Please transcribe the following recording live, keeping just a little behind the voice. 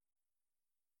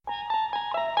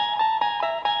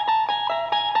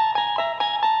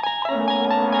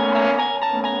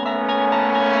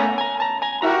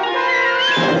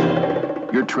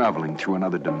traveling through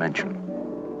another dimension.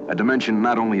 A dimension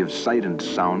not only of sight and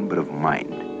sound, but of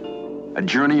mind. A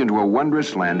journey into a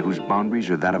wondrous land whose boundaries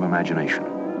are that of imagination.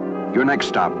 Your next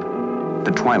stop,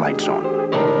 the Twilight Zone.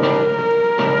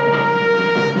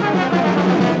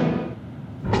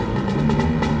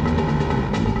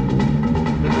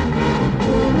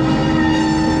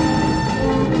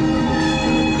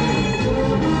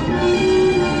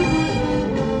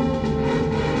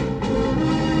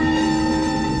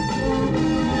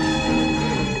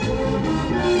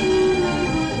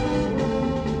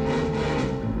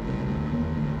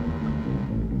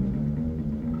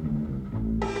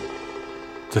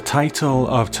 The title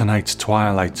of tonight's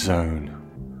Twilight Zone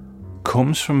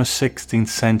comes from a 16th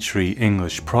century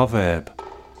English proverb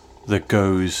that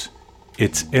goes,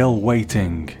 "It's ill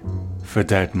waiting for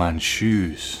dead man's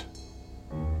shoes."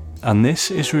 And this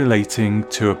is relating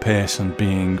to a person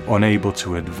being unable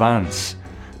to advance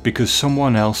because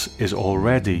someone else is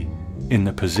already in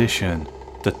the position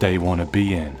that they want to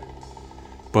be in.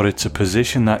 But it's a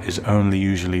position that is only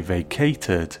usually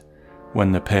vacated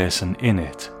when the person in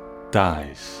it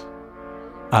dies.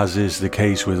 As is the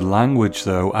case with language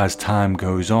though, as time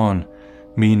goes on,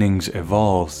 meanings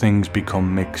evolve, things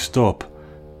become mixed up,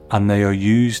 and they are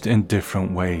used in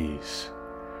different ways.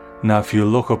 Now if you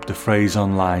look up the phrase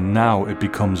online now, it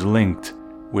becomes linked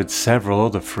with several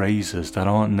other phrases that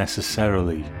aren't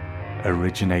necessarily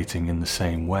originating in the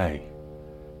same way.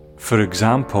 For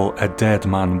example, a dead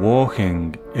man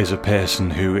walking is a person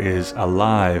who is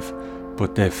alive,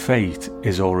 but their fate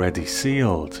is already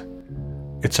sealed.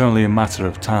 It's only a matter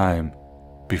of time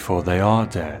before they are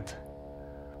dead.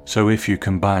 So if you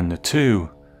combine the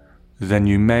two, then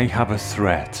you may have a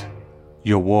threat.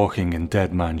 You're walking in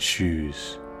dead man's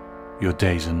shoes. Your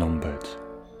days are numbered.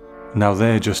 Now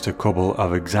they're just a couple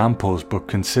of examples, but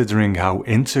considering how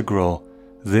integral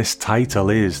this title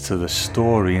is to the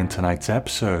story in tonight's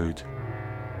episode,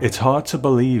 it's hard to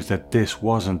believe that this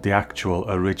wasn't the actual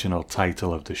original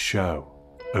title of the show.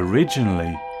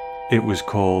 Originally, it was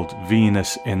called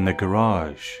Venus in the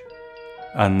Garage,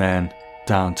 and then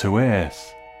Down to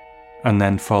Earth, and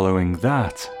then following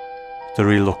that, The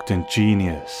Reluctant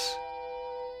Genius.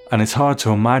 And it's hard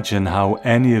to imagine how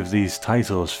any of these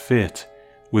titles fit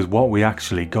with what we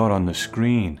actually got on the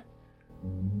screen.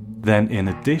 Then in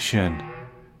addition,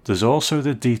 there's also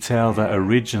the detail that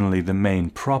originally the main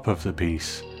prop of the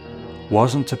piece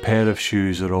wasn't a pair of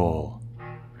shoes at all.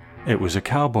 It was a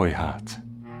cowboy hat.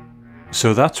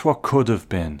 So that's what could have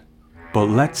been, but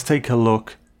let's take a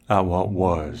look at what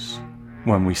was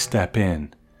when we step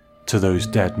in to those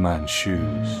dead man's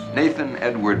shoes. Nathan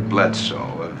Edward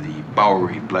Bledsoe of the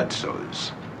Bowery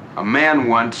Bledsoes. A man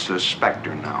once, a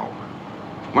specter now.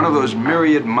 One of those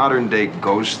myriad modern-day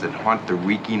ghosts that haunt the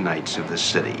reeky nights of the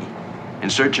city in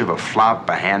search of a flop,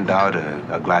 a handout,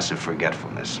 a glass of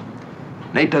forgetfulness.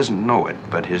 Nate doesn't know it,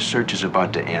 but his search is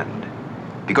about to end.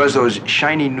 Because those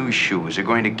shiny new shoes are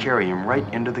going to carry him right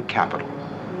into the capital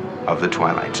of the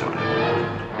Twilight Zone.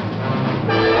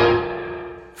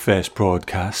 First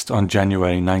broadcast on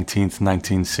January 19th,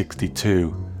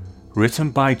 1962. Written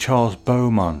by Charles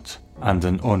Beaumont and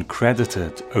an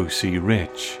uncredited O.C.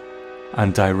 Rich.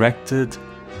 And directed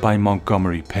by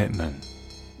Montgomery Pittman.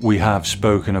 We have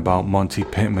spoken about Monty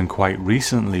Pittman quite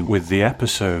recently with the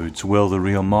episodes Will the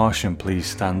Real Martian Please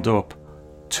Stand Up,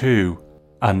 2,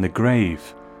 and The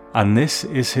Grave, and this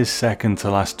is his second to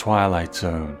last Twilight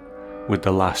Zone, with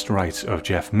the last rites of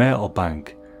Jeff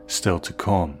Mertelbank still to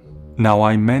come. Now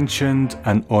I mentioned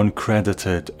an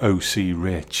uncredited O.C.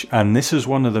 Rich, and this is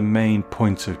one of the main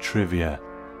points of trivia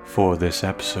for this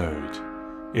episode.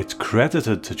 It's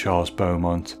credited to Charles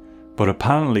Beaumont, but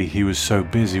apparently he was so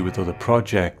busy with other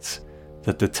projects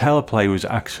that the teleplay was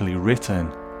actually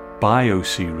written by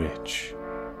O.C. Rich.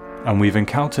 And we've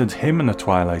encountered him in the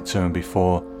Twilight Zone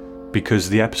before because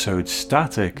the episode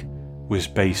Static was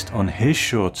based on his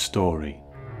short story,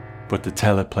 but the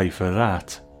teleplay for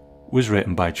that was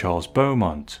written by Charles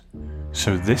Beaumont,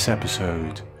 so this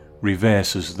episode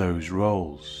reverses those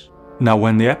roles. Now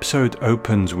when the episode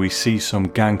opens, we see some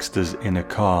gangsters in a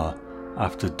car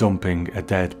after dumping a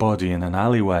dead body in an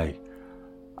alleyway,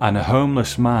 and a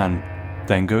homeless man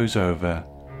then goes over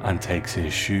and takes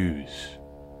his shoes.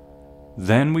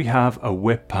 Then we have a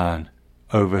whip pan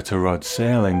over to Rod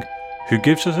Serling, who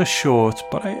gives us a short,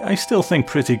 but I still think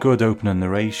pretty good opening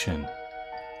narration.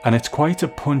 And it's quite a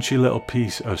punchy little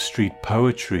piece of street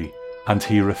poetry, and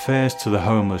he refers to the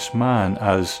homeless man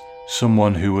as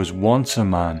someone who was once a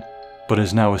man, but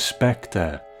is now a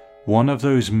spectre, one of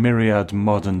those myriad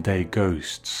modern day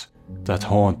ghosts that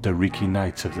haunt the reeky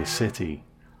nights of the city.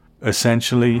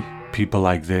 Essentially, people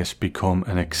like this become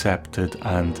an accepted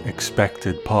and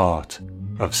expected part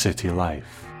of city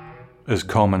life, as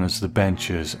common as the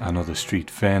benches and other street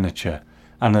furniture,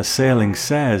 and as Serling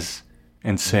says,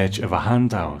 in search of a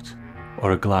handout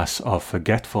or a glass of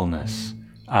forgetfulness,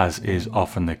 as is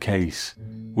often the case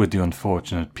with the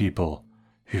unfortunate people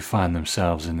who find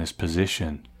themselves in this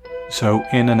position. So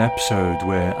in an episode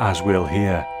where, as we'll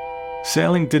hear,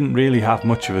 Serling didn't really have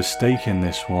much of a stake in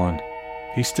this one,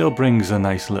 he still brings a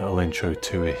nice little intro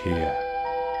to it here.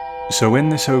 So in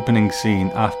this opening scene,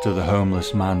 after the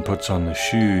homeless man puts on the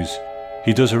shoes,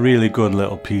 he does a really good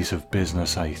little piece of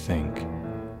business, I think.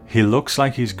 He looks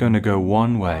like he's going to go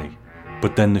one way,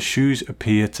 but then the shoes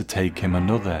appear to take him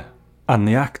another. And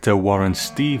the actor Warren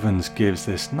Stevens gives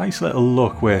this nice little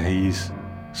look where he's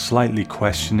slightly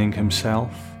questioning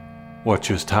himself. What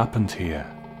just happened here?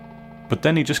 But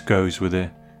then he just goes with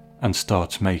it and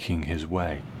starts making his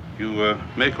way. You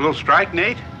make a little strike,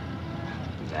 Nate?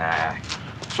 Nah,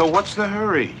 So what's the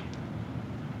hurry?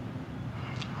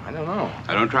 I don't know.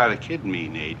 Now, don't try to kid me,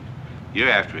 Nate. You're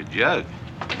after a jug.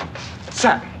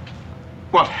 Sam,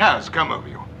 what has come over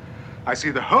you? I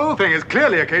see the whole thing is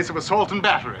clearly a case of assault and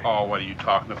battery. Oh, what are you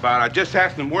talking about? I just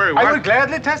asked him where he I was. would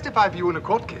gladly testify for you in a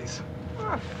court case.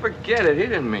 Oh, forget it. He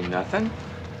didn't mean nothing.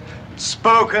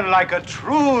 Spoken like a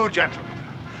true gentleman.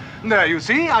 There, you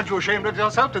see, aren't you ashamed of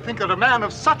yourself to think that a man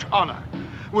of such honor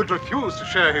would refuse to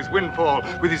share his windfall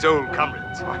with his old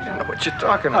comrades? I don't know what you're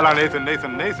talking Now, about.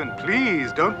 Nathan,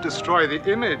 please don't destroy the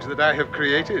image that I have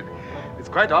created. It's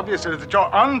quite obvious that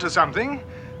you're onto something.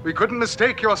 We couldn't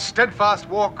mistake your steadfast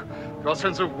walk, your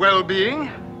sense of well-being,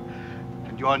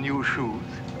 and your new shoes.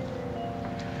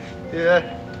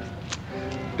 Yeah,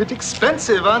 bit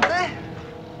expensive, aren't they?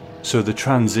 So the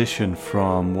transition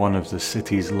from one of the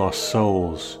city's lost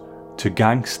souls to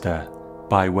gangster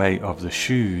by way of the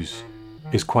shoes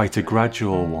is quite a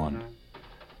gradual one.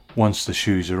 Once the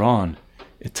shoes are on,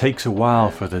 it takes a while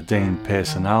for the Dane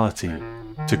personality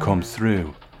to come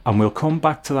through, and we'll come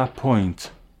back to that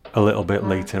point a little bit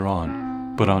later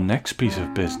on. But our next piece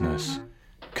of business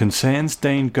concerns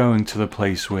Dane going to the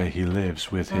place where he lives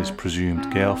with his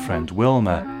presumed girlfriend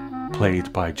Wilma,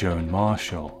 played by Joan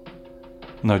Marshall.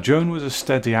 Now, Joan was a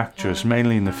steady actress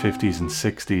mainly in the 50s and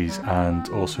 60s and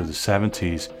also the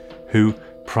 70s, who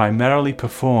primarily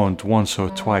performed once or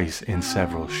twice in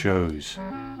several shows,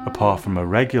 apart from a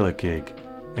regular gig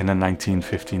in a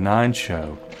 1959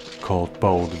 show called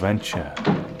Bold Venture.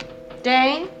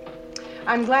 Dane,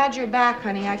 I'm glad you're back,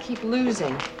 honey. I keep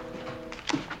losing.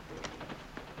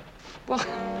 Well,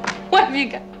 what have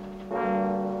you got?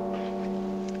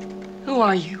 Who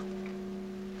are you?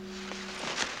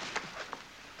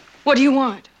 What do you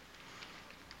want?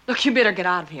 Look, you better get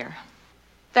out of here.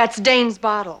 That's Dane's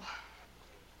bottle.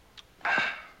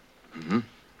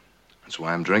 That's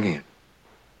why I'm drinking it.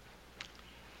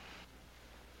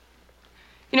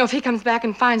 You know, if he comes back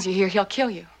and finds you here, he'll kill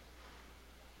you.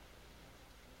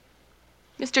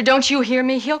 Mister, don't you hear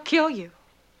me? He'll kill you.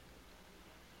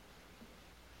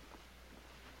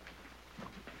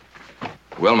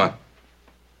 Wilma.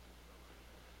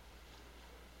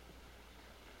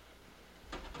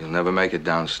 You'll never make it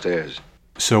downstairs.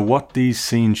 So what these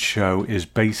scenes show is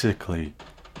basically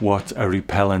what a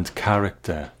repellent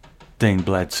character Dane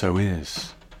Bledsoe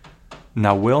is.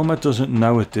 Now, Wilma doesn't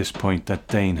know at this point that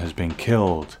Dane has been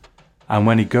killed, and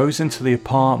when he goes into the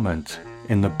apartment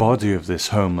in the body of this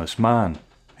homeless man,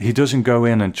 he doesn't go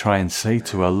in and try and say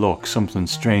to her, look, something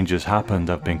strange has happened,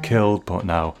 I've been killed, but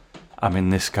now I'm in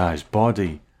this guy's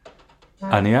body.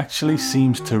 And he actually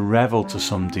seems to revel to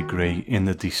some degree in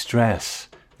the distress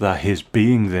that his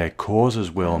being there causes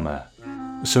Wilma.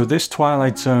 So this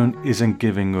Twilight Zone isn't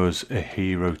giving us a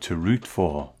hero to root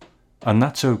for. And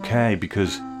that's okay,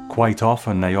 because quite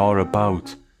often they are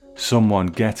about someone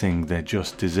getting their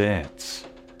just desserts.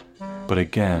 But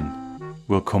again,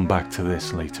 we'll come back to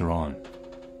this later on.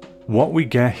 What we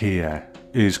get here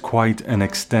is quite an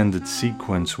extended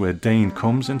sequence where Dane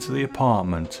comes into the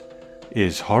apartment,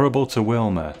 is horrible to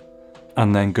Wilma,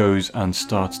 and then goes and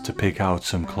starts to pick out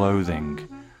some clothing,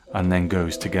 and then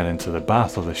goes to get into the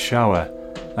bath or the shower,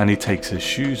 and he takes his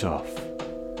shoes off.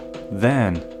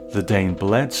 Then the Dane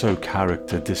Bledsoe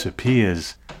character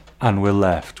disappears, and we're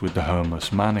left with the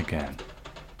homeless man again.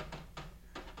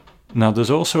 Now, there's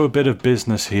also a bit of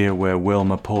business here where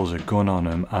Wilma pulls a gun on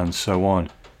him and so on,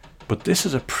 but this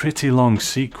is a pretty long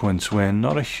sequence where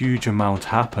not a huge amount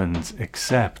happens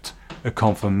except a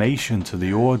confirmation to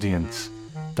the audience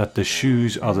that the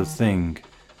shoes are the thing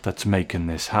that's making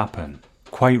this happen.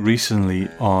 Quite recently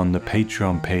on the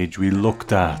Patreon page we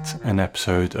looked at an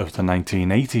episode of the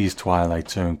 1980s Twilight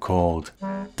Zone called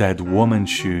Dead Woman's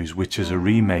Shoes, which is a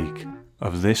remake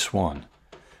of this one,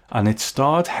 and it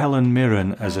starred Helen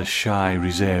Mirren as a shy,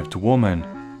 reserved woman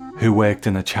who worked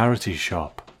in a charity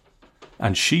shop,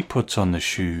 and she puts on the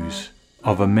shoes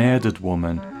of a murdered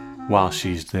woman while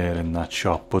she's there in that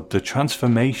shop, but the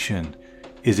transformation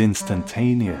is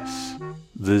instantaneous.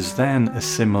 There's then a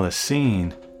similar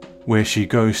scene where she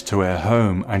goes to her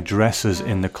home and dresses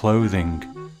in the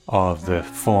clothing of the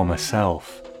former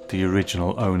self, the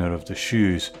original owner of the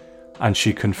shoes, and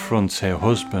she confronts her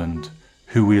husband,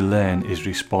 who we learn is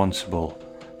responsible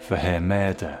for her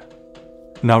murder.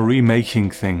 Now,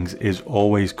 remaking things is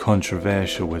always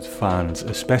controversial with fans,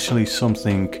 especially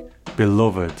something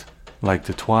beloved like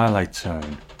The Twilight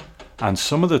Zone, and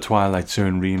some of the Twilight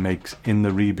Zone remakes in the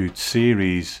reboot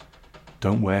series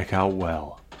don't work out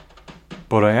well.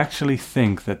 But I actually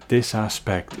think that this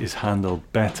aspect is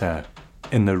handled better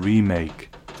in the remake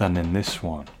than in this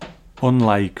one.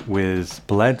 Unlike with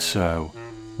Bledsoe,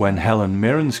 when Helen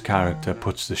Mirren's character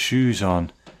puts the shoes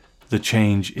on, the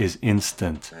change is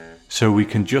instant, so we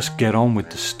can just get on with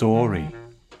the story.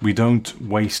 We don't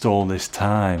waste all this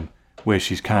time where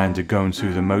she's kind of going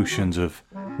through the motions of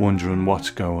wondering what's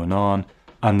going on,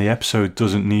 and the episode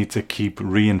doesn't need to keep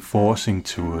reinforcing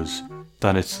to us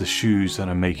that it's the shoes that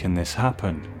are making this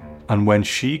happen. And when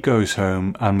she goes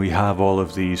home and we have all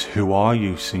of these "who are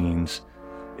you" scenes,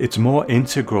 it's more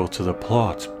integral to the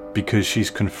plot because she's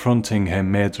confronting her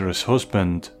murderous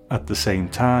husband at the same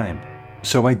time.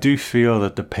 So I do feel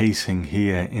that the pacing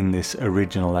here in this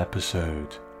original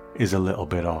episode is a little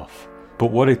bit off.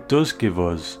 But what it does give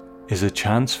us is a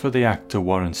chance for the actor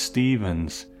Warren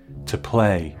Stevens to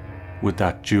play with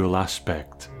that dual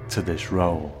aspect to this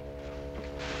role.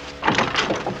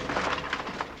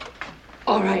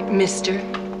 All right, mister.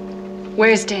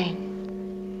 Where's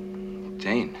Dane?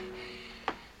 Dane?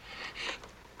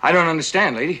 I don't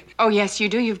understand, lady. Oh, yes, you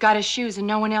do. You've got his shoes, and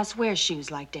no one else wears shoes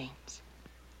like Dane's.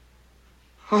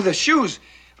 Oh, the shoes.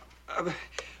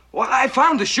 Well, I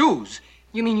found the shoes.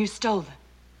 You mean you stole them?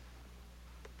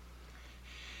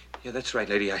 Yeah, that's right,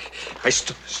 lady. I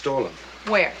stole them.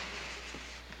 Where?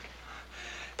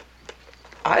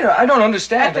 I don't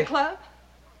understand. At the club?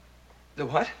 The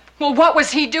what? Well, what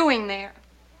was he doing there?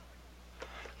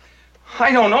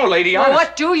 I don't know, lady. Well, honest.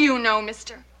 what do you know,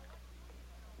 mister?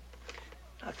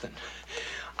 Nothing.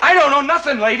 I don't know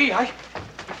nothing, lady.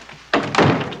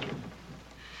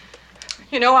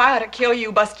 You know, I ought to kill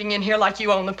you busting in here like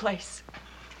you own the place.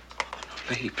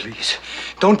 Lady, please.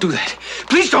 Don't do that.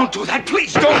 Please don't do that.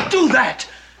 Please don't do that.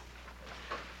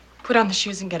 Put on the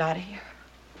shoes and get out of here.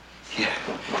 Yeah.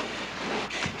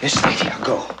 Yes, lady, I'll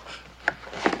go.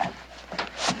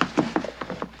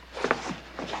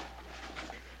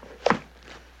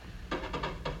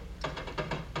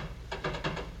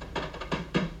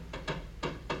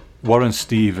 Warren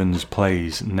Stevens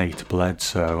plays Nate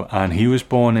Bledsoe, and he was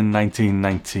born in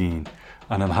 1919,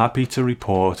 and I'm happy to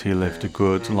report he lived a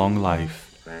good long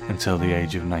life until the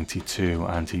age of 92,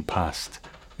 and he passed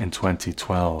in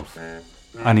 2012.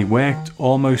 And he worked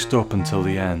almost up until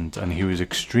the end, and he was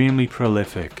extremely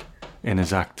prolific in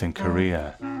his acting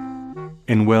career.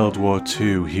 In World War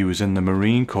II, he was in the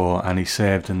Marine Corps and he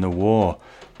served in the war,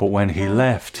 but when he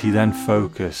left, he then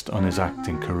focused on his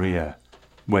acting career,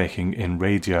 working in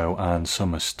radio and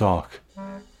summer stock.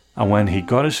 And when he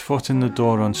got his foot in the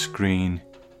door on screen,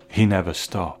 he never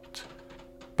stopped.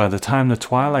 By the time The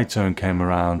Twilight Zone came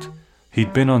around,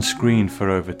 he'd been on screen for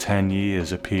over 10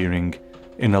 years, appearing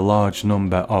in a large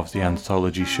number of the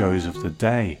anthology shows of the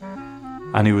day.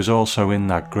 And he was also in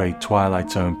that great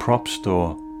Twilight Zone prop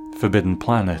store, Forbidden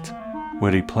Planet,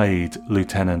 where he played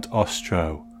Lieutenant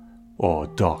Ostro, or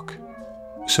Doc.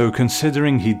 So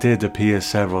considering he did appear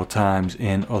several times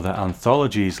in other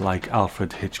anthologies like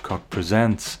Alfred Hitchcock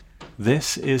Presents,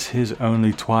 this is his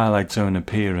only Twilight Zone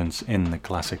appearance in the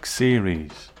classic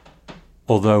series.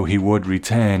 Although he would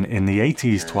return in the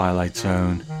 80s Twilight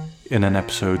Zone in an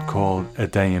episode called A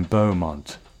Day in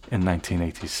Beaumont in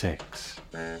 1986.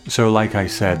 So like I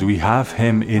said, we have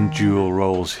him in dual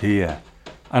roles here,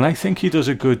 and I think he does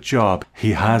a good job.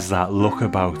 He has that look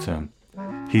about him.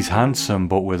 He's handsome,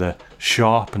 but with a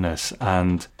sharpness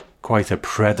and quite a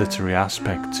predatory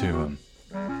aspect to him.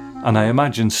 And I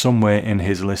imagine somewhere in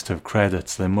his list of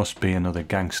credits there must be another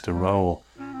gangster role,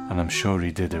 and I'm sure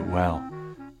he did it well.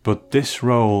 But this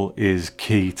role is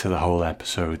key to the whole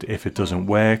episode. If it doesn't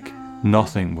work,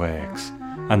 nothing works.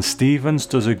 And Stevens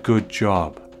does a good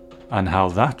job, and how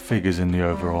that figures in the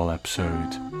overall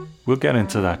episode, we'll get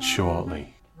into that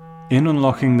shortly. In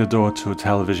Unlocking the Door to a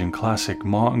Television Classic,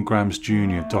 Martin Grams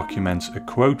Jr. documents a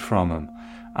quote from him,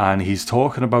 and he's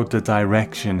talking about the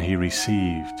direction he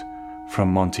received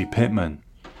from Monty Pittman.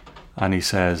 And he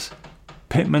says,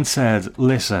 Pittman said,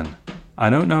 "Listen, I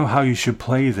don't know how you should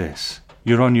play this.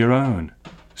 You're on your own."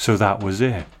 So that was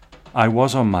it. I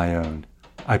was on my own.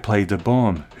 I played a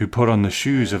bum who put on the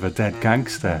shoes of a dead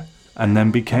gangster and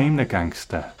then became the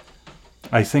gangster.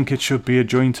 I think it should be a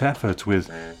joint effort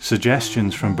with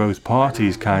suggestions from both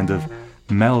parties kind of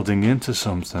melding into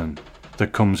something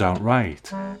that comes out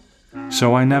right.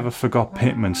 So I never forgot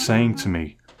Pittman saying to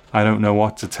me, "I don't know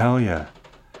what to tell you."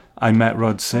 I met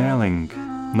Rod Serling,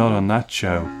 not on that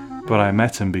show, but I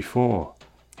met him before.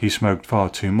 He smoked far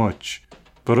too much,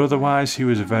 but otherwise he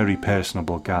was a very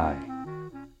personable guy.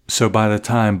 So by the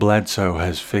time Bledsoe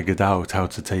has figured out how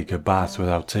to take a bath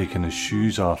without taking his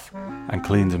shoes off and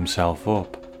cleaned himself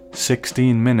up,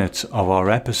 16 minutes of our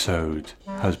episode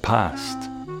has passed,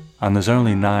 and there's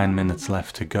only 9 minutes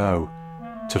left to go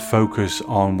to focus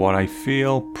on what I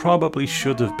feel probably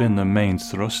should have been the main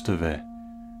thrust of it,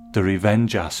 the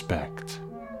revenge aspect.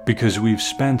 Because we've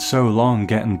spent so long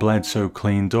getting Bledsoe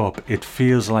cleaned up, it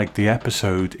feels like the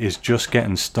episode is just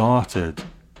getting started,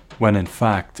 when in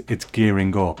fact it's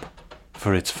gearing up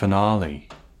for its finale.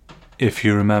 If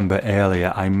you remember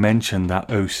earlier, I mentioned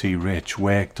that O.C. Rich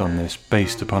worked on this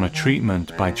based upon a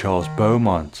treatment by Charles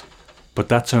Beaumont, but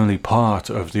that's only part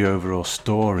of the overall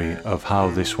story of how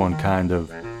this one kind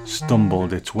of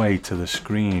stumbled its way to the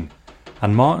screen.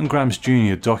 And Martin Grams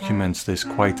Jr. documents this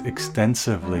quite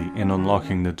extensively in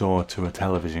Unlocking the Door to a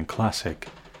Television Classic.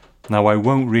 Now I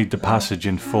won't read the passage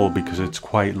in full because it's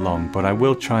quite long, but I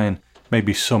will try and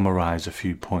maybe summarise a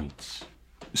few points.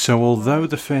 So although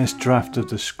the first draft of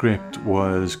the script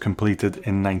was completed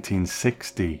in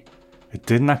 1960, it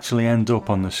didn't actually end up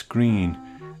on the screen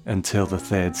until the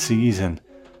 3rd season,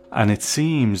 and it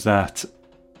seems that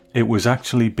it was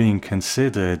actually being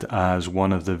considered as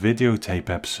one of the videotape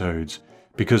episodes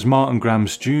because Martin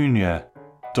Grams Jr.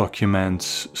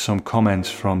 documents some comments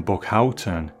from Buck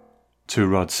Houghton to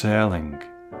Rod Serling,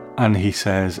 and he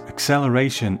says,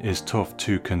 "Acceleration is tough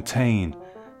to contain,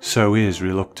 so is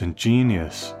Reluctant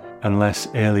Genius. Unless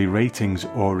early ratings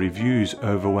or reviews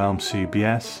overwhelm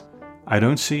CBS, I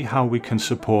don't see how we can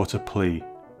support a plea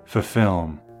for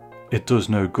film. It does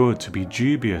no good to be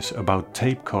dubious about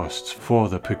tape costs for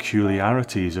the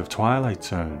peculiarities of Twilight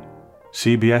Zone.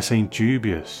 CBS ain't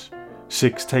dubious.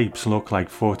 6 tapes look like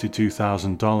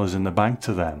 $42,000 in the bank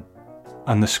to them."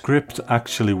 And the script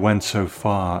actually went so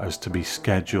far as to be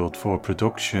scheduled for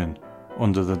production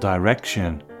under the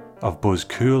direction of Buzz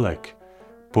Kulik,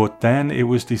 but then it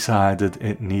was decided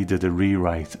it needed a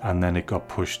rewrite and then it got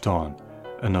pushed on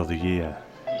another year.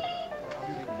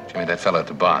 Jimmy, that fellow at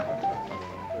the bar,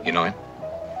 you know him?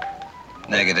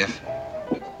 Negative.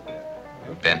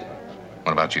 Ben,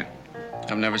 what about you?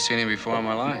 I've never seen him before in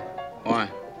my life. Why?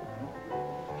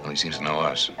 Well, he seems to know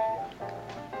us.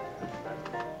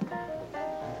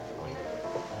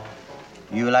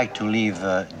 You like to live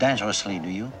dangerously, do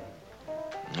you?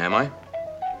 Am I?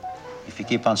 If you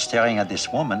keep on staring at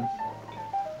this woman.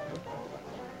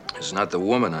 It's not the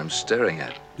woman I'm staring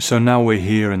at. So now we're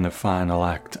here in the final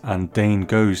act, and Dane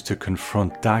goes to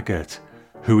confront Daggett,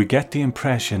 who we get the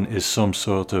impression is some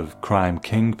sort of crime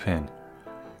kingpin.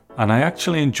 And I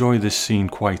actually enjoy this scene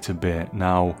quite a bit.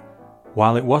 Now,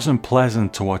 while it wasn't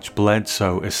pleasant to watch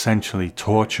Bledsoe essentially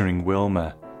torturing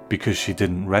Wilma because she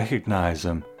didn't recognise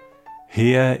him,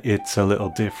 here it's a little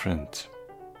different.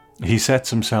 He sets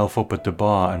himself up at the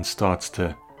bar and starts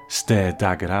to stare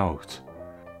Daggett out.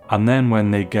 And then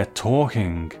when they get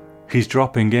talking, he's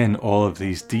dropping in all of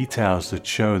these details that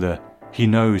show that he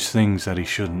knows things that he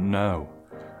shouldn't know.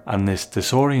 And this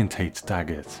disorientates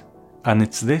Daggett. And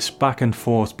it's this back and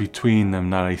forth between them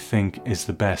that I think is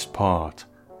the best part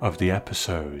of the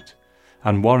episode.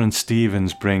 And Warren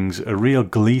Stevens brings a real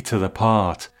glee to the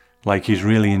part, like he's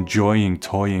really enjoying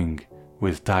toying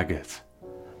with Daggett.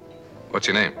 What's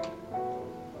your name?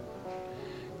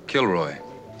 Kilroy.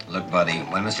 Look, buddy,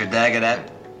 when Mr. Daggett at...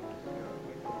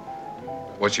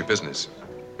 What's your business,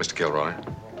 Mr. Kilroy?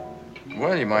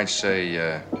 Well, you might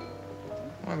say,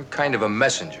 I'm kind of a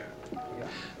messenger.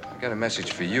 I've got a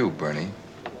message for you, Bernie.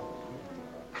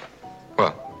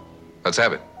 Well, let's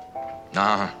have it.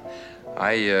 Nah,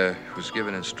 I was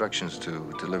given instructions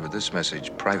to deliver this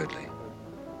message privately.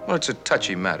 Well, it's a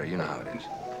touchy matter, you know how it is.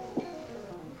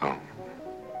 Oh.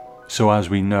 So as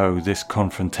we know, this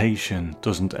confrontation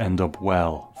doesn't end up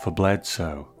well for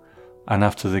Bledsoe. And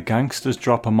after the gangsters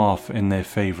drop him off in their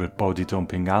favourite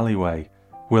body-dumping alleyway,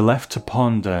 we're left to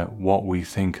ponder what we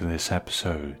think of this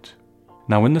episode.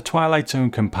 Now in the Twilight Zone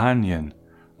Companion,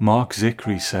 Mark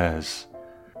Zickery says,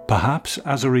 "Perhaps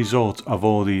as a result of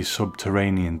all these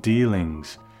subterranean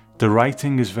dealings, the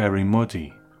writing is very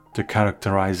muddy, the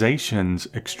characterizations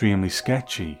extremely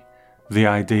sketchy, The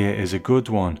idea is a good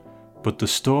one, but the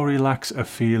story lacks a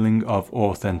feeling of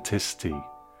authenticity.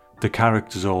 The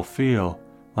characters all feel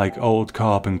like old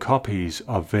carbon copies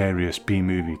of various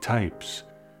B-movie types,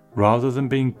 rather than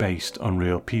being based on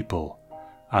real people,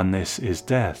 and this is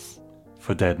death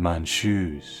for Dead Man's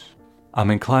Shoes.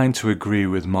 I'm inclined to agree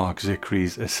with Mark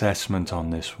Zickery's assessment on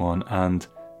this one, and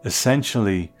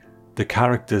essentially the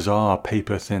characters are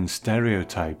paper-thin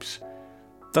stereotypes.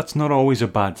 That's not always a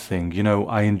bad thing. You know,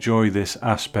 I enjoy this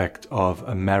aspect of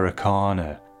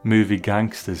Americana, movie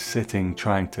gangsters sitting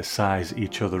trying to size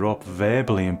each other up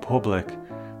verbally in public,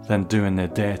 then doing their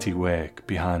dirty work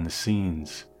behind the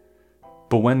scenes.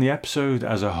 But when the episode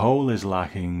as a whole is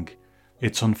lacking,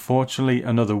 it's unfortunately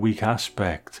another weak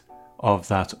aspect of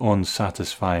that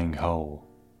unsatisfying whole.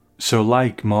 So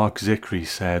like Mark Zickery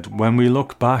said, when we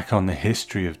look back on the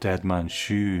history of Dead Man's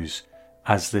Shoes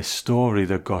as this story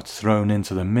that got thrown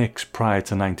into the mix prior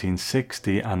to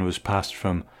 1960 and was passed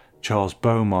from Charles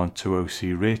Beaumont to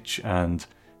O.C. Rich, and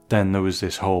then there was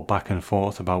this whole back and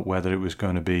forth about whether it was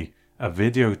going to be a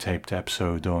videotaped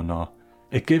episode or not,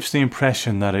 it gives the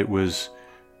impression that it was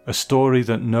a story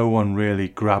that no one really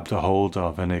grabbed a hold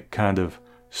of, and it kind of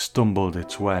stumbled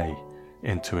its way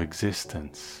into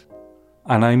existence.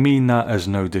 And I mean that as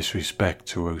no disrespect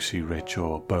to O.C. Rich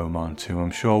or Beaumont, who I'm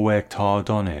sure worked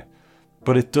hard on it,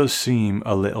 but it does seem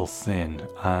a little thin,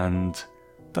 and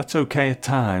that's okay at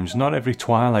times. Not every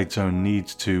Twilight Zone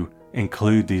needs to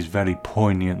include these very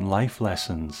poignant life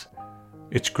lessons.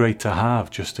 It's great to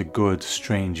have just a good,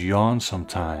 strange yarn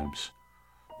sometimes,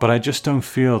 but I just don't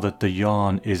feel that the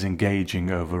yarn is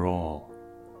engaging overall.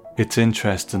 It's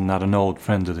interesting that an old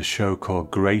friend of the show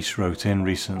called Grace wrote in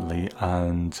recently,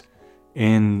 and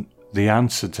in the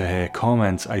answer to her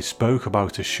comment I spoke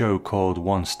about a show called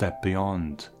One Step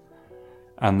Beyond,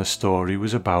 and the story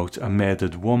was about a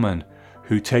murdered woman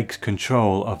who takes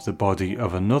control of the body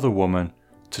of another woman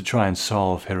to try and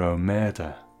solve her own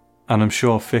murder. And I'm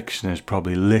sure fiction is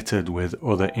probably littered with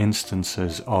other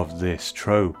instances of this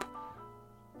trope,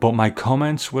 but my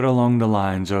comments were along the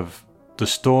lines of the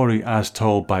story as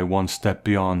told by One Step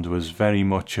Beyond was very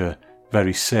much a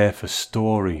very surface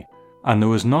story, and there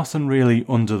was nothing really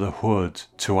under the hood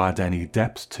to add any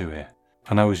depth to it.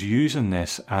 And I was using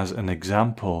this as an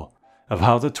example of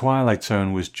how the Twilight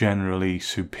Zone was generally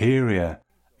superior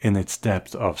in its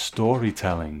depth of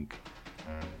storytelling.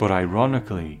 But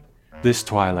ironically, this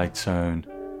Twilight Zone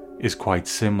is quite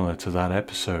similar to that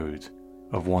episode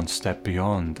of One Step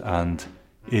Beyond, and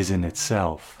is in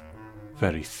itself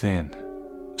very thin.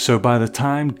 So by the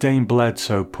time Dane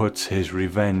Bledsoe puts his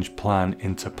revenge plan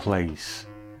into place,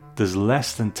 there's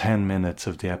less than 10 minutes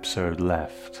of the episode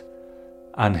left,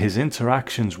 and his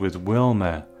interactions with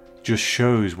Wilma just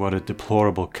shows what a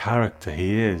deplorable character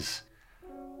he is.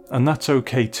 And that's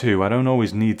okay too. I don't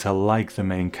always need to like the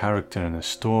main character in a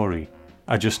story,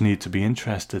 I just need to be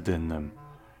interested in them.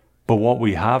 But what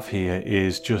we have here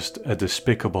is just a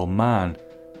despicable man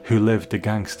who lived a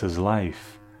gangster's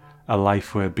life, a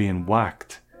life where being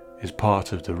whacked is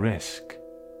part of the risk.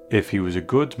 If he was a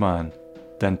good man,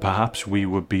 then perhaps we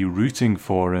would be rooting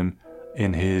for him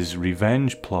in his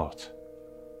revenge plot.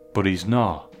 But he's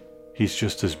not. He's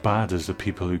just as bad as the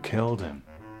people who killed him.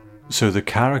 So the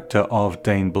character of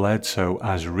Dane Bledsoe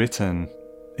as written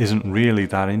isn't really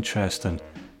that interesting,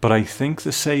 but I think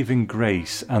the saving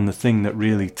grace and the thing that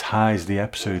really ties the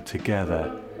episode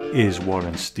together is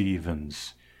Warren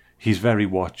Stevens. He's very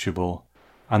watchable,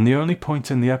 and the only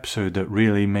point in the episode that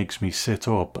really makes me sit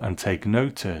up and take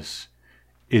notice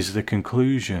is the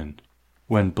conclusion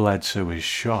when Bledsoe is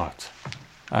shot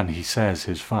and he says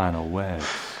his final words.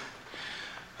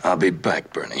 I'll be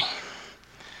back, Bernie.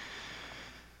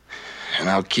 And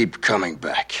I'll keep coming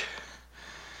back.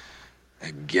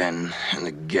 Again and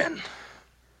again.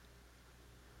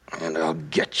 And I'll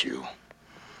get you.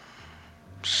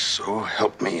 So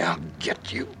help me, I'll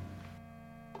get you.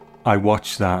 I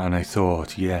watched that and I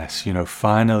thought, yes,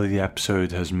 finally the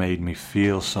episode has made me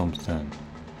feel something.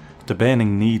 The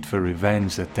burning need for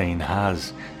revenge that Dane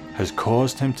has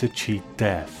caused him to cheat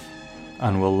death,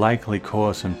 and will likely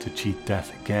cause him to cheat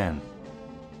death again.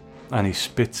 And he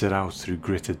spits it out through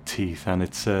gritted teeth, and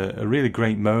it's a really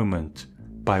great moment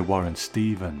by Warren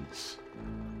Stevens.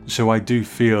 So I do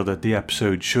feel that the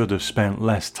episode should have spent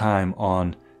less time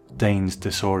on Dane's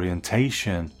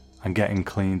disorientation and getting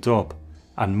cleaned up,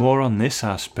 and more on this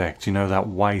aspect, that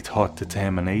white hot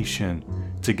determination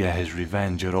to get his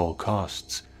revenge at all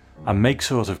costs, and make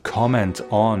sort of comment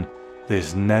on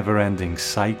this never-ending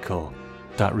cycle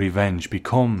that revenge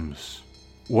becomes.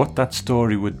 What that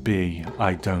story would be,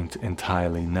 I don't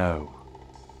entirely know.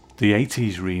 The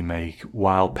 80s remake,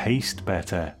 while paced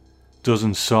better,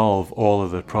 doesn't solve all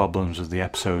of the problems of the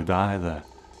episode either.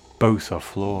 Both are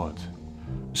flawed.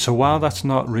 So while that's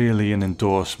not really an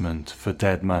endorsement for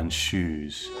Dead Man's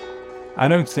Shoes, I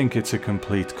don't think it's a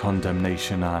complete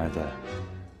condemnation either.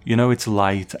 You know, it's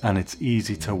light and it's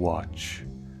easy to watch.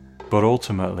 But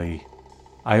ultimately,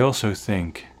 I also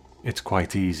think it's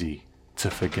quite easy to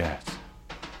forget.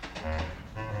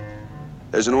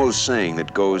 There's an old saying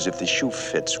that goes, if the shoe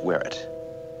fits, wear it.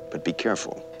 But be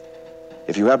careful.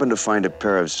 If you happen to find a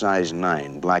pair of size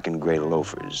 9 black and gray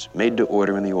loafers made to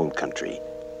order in the old country,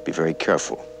 be very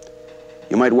careful.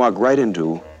 You might walk right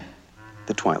into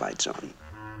the Twilight Zone.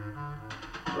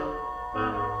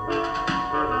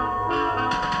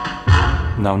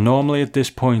 Now, normally at this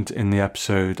point in the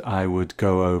episode, I would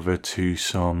go over to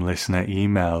some listener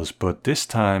emails, but this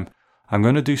time I'm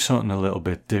going to do something a little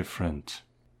bit different.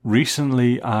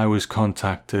 Recently, I was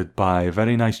contacted by a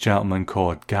very nice gentleman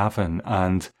called Gavin,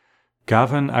 and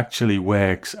Gavin actually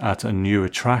works at a new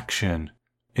attraction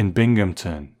in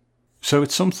Binghamton. So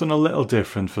it's something a little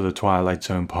different for the Twilight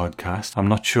Zone podcast. I'm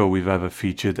not sure we've ever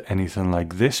featured anything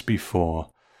like this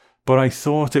before, but I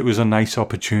thought it was a nice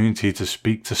opportunity to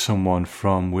speak to someone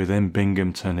from within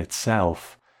Binghamton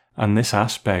itself, and this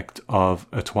aspect of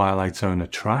a Twilight Zone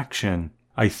attraction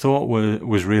I thought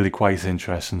was really quite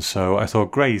interesting. So I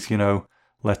thought, great, you know,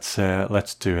 let's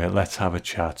do it, let's have a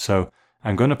chat. So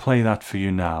I'm going to play that for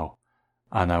you now,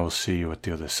 and I will see you at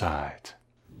the other side.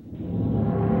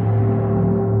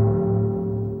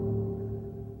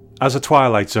 As a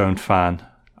Twilight Zone fan,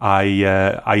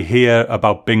 I hear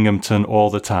about Binghamton all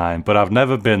the time, but I've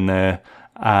never been there.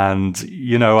 And,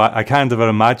 you know, I kind of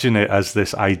imagine it as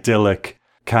this idyllic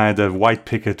kind of white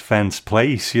picket fence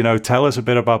place. You know, tell us a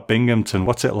bit about Binghamton.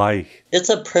 What's it like? It's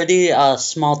a pretty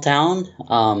small town.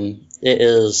 It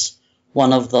is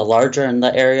one of the larger in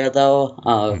the area,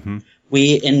 though.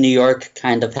 We in New York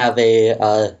kind of have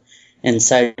a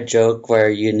inside joke where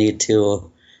you need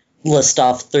to list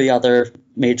off 3 other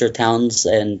major towns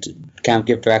and kind of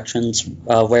give directions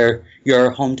where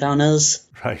your hometown is.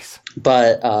 Right.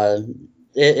 But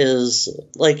it is,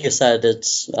 like you said,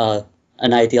 it's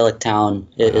an idyllic town.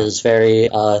 It is very,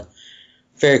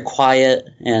 very quiet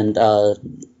and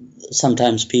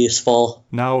sometimes peaceful.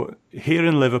 Now, here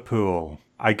in Liverpool,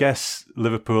 I guess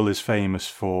Liverpool is famous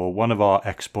for one of our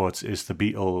exports is the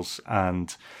Beatles,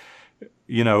 and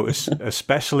you know,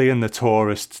 especially in the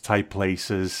tourist type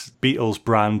places, Beatles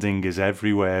branding is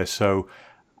everywhere. So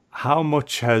how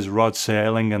much has Rod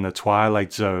Serling and the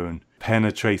Twilight Zone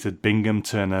penetrated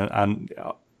Binghamton, and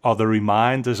are there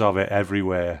reminders of it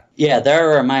everywhere? Yeah, there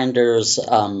are reminders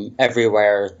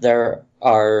everywhere. There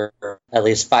are at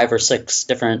least 5 or 6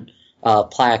 different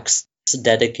plaques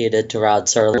dedicated to Rod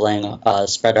Serling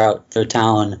spread out through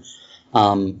town.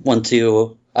 Once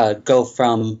you go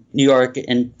from New York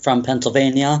and from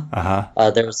Pennsylvania,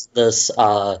 there's this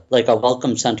like a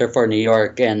welcome center for New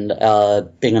York and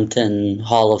Binghamton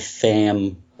Hall of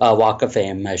Fame, Walk of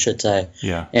Fame, I should say.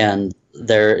 Yeah. And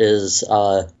there is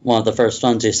one of the first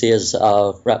ones you see is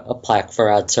a plaque for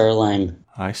Rod Serling.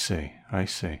 I see.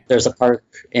 There's a park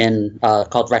in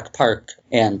called Rec Park,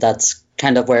 and that's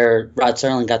kind of where Rod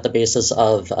Serling got the basis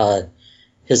of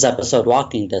his episode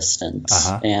Walking Distance.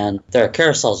 And there are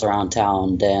carousels around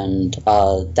town, and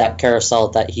that carousel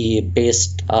that he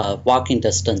based Walking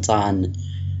Distance on,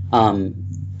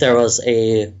 there was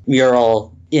a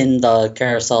mural in the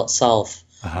carousel itself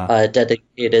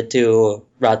dedicated to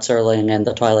Rod Serling and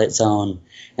the Twilight Zone,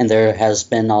 and there has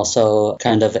been also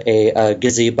kind of a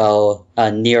gazebo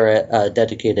near it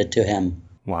dedicated to him.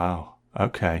 Wow.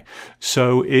 Okay.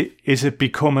 So is it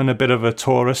becoming a bit of a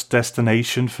tourist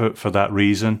destination for that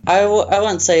reason? I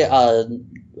wouldn't say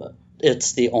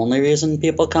it's the only reason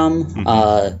people come.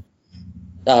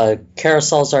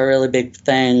 Carousels are a really big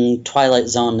thing. Twilight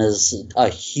Zone is a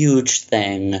huge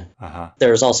thing.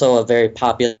 There's also a very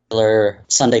popular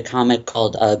Sunday comic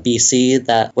called BC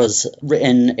that was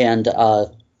written and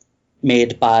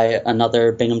made by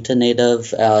another Binghamton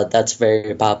native that's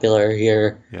very popular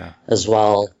here as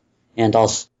well. And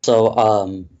also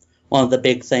one of the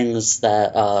big things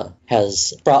that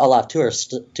has brought a lot of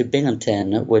tourists to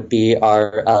Binghamton would be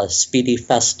our Speedy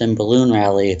Fest and Balloon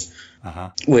Rally,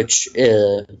 which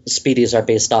Speedies are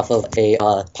based off of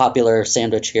a popular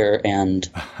sandwich here, and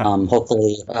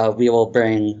hopefully we will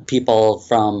bring people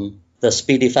from the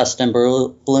Speedy Fest and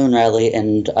Balloon Rally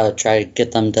and try to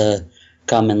get them to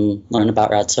come and learn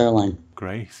about Rod Serling.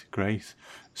 Great.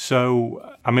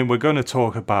 So, I mean, we're going to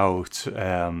talk about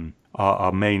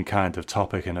our main kind of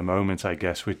topic in a moment, I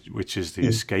guess, which is the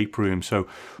escape room. So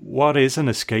what is an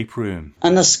escape room?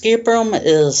 An escape room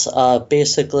is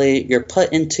basically you're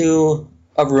put into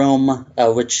a room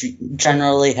which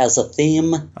generally has a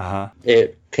theme.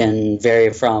 It can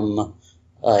vary from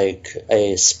like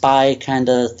a spy kind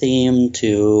of theme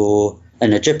to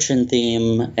an Egyptian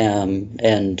theme,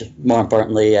 and more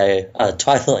importantly, a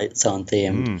Twilight Zone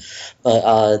theme.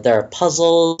 But there are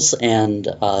puzzles and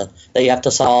that you have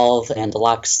to solve, and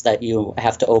locks that you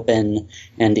have to open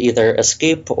and either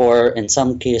escape, or in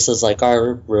some cases, like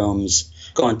our rooms,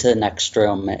 go into the next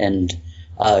room and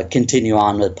continue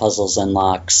on with puzzles and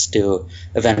locks to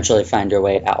eventually find your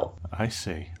way out. I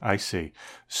see.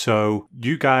 So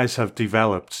you guys have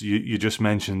developed, you just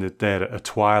mentioned it there, a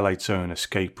Twilight Zone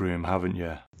escape room, haven't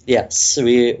you? Yes,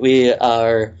 we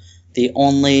are the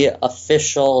only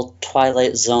official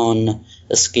Twilight Zone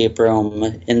escape room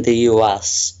in the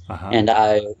U.S., and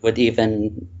I would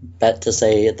even bet to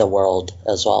say the world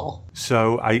as well.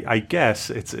 So I guess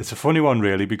it's a funny one,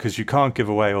 really, because you can't give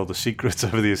away all the secrets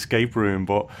of the escape room,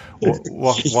 but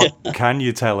what can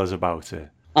you tell us about it?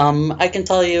 I can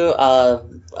tell you,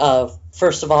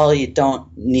 first of all, you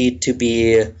don't need to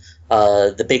be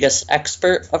the biggest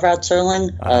expert of Rod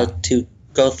Serling to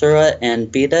go through it and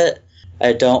beat it.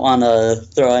 I don't want to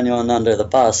throw anyone under the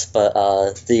bus, but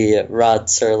the Rod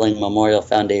Serling Memorial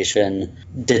Foundation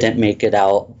didn't make it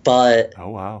out. But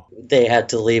they had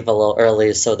to leave a little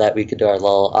early so that we could do our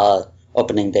little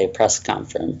opening day press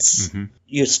conference.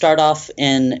 You start off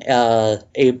in a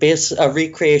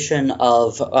recreation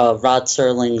of Rod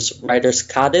Serling's Writer's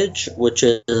Cottage, which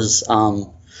is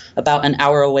about an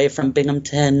hour away from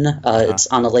Binghamton. It's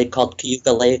on a lake called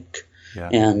Cayuga Lake,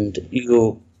 and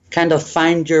you kind of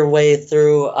find your way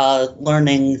through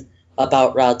learning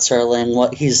about Rod Serling,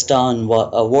 what he's done, what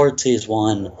awards he's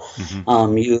won.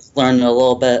 You learn a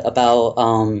little bit about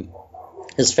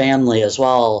his family as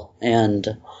well, and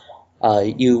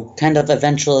you kind of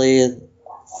eventually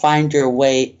find your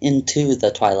way into the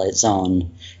Twilight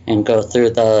Zone and go through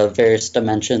the various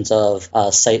dimensions of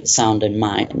sight, sound, and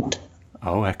mind.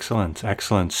 Oh, excellent.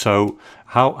 So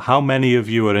how many of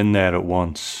you are in there at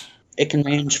once? It can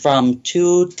range from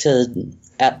 2 to,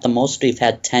 at the most, we've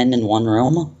had 10 in one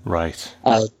room. Right.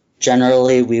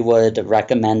 Generally, we would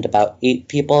recommend about 8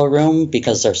 people a room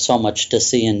because there's so much to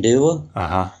see and do.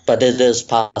 But it is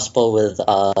possible with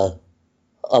a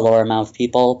lower amount of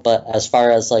people. But as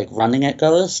far as like running it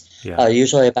goes,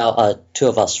 usually about 2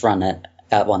 of us run it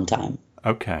at one time.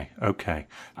 Okay.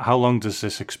 How long does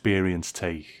this experience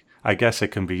take? I guess it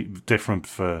can be different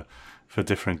for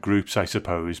different groups, I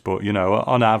suppose. But,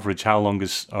 on average, how long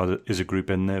is a group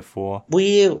in there for?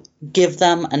 We give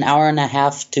them an hour and a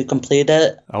half to complete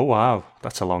it. Oh, wow.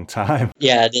 That's a long time.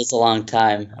 Yeah, it is a long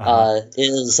time. It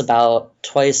is about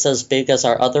twice as big as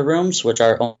our other rooms, which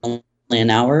are only an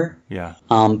hour. Yeah.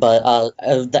 But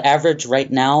the average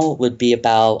right now would be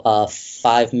about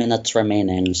 5 minutes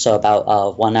remaining. So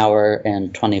about 1 hour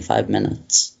and 25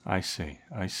 minutes. I see.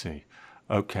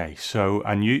 Okay, so,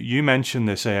 and you mentioned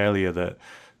this earlier that,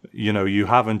 you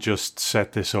haven't just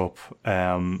set this up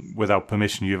without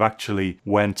permission. You've actually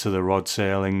went to the Rod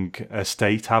Serling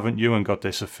estate, haven't you, and got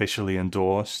this officially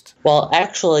endorsed? Well,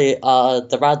 actually,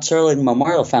 the Rod Serling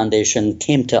Memorial Foundation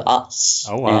came to us.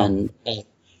 Oh, wow. And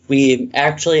we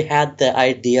actually had the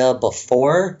idea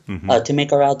before to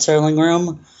make a Rod Serling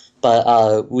room,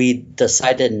 but we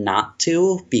decided not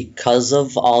to because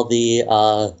of all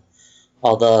the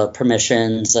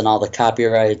permissions and all the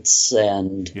copyrights.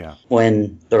 And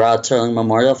when the Rod Serling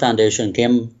Memorial Foundation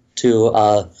came to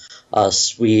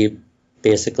us, we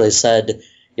basically said,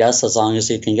 yes, as long as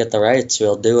you can get the rights,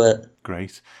 we'll do it.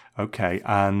 Great. Okay.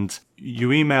 And you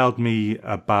emailed me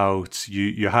about,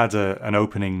 you had an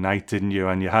opening night, didn't you?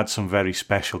 And you had some very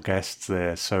special guests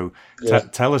there. So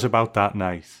tell us about that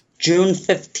night. June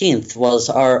 15th was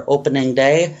our opening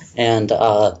day, and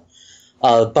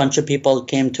a bunch of people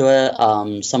came to it.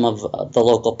 Some of the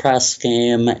local press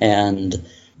came, and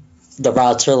the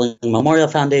Rod Serling Memorial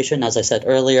Foundation, as I said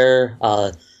earlier,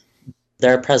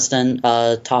 their president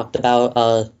talked about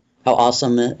how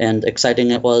awesome and exciting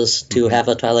it was to have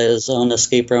a Twilight Zone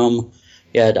escape room.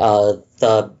 We had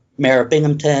the mayor of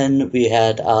Binghamton. We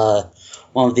had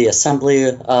one of the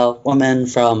assembly women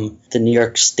from the New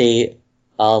York State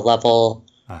level.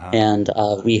 And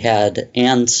we had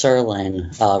Anne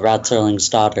Serling, Rod Serling's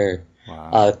daughter,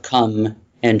 come,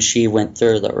 and she went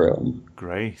through the room.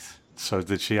 Great. So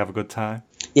did she have a good time?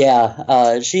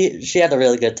 Yeah, she had a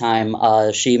really good time.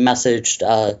 She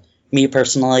messaged me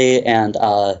personally and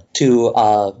to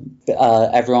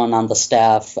everyone on the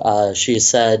staff. She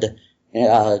said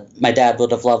my dad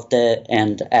would have loved it,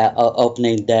 and at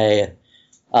opening day,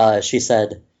 she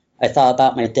said, I thought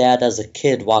about my dad as a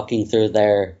kid walking through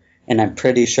there, and I'm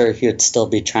pretty sure he would still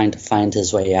be trying to find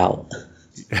his way out.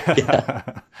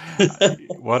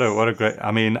 What a great.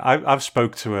 I mean, I've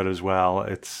spoke to her as well.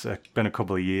 It's been a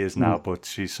couple of years now, but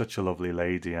she's such a lovely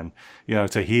lady, and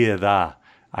to hear that,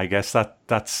 I guess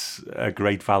that's a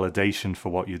great validation for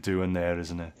what you're doing there,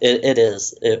 isn't it? It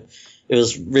is. It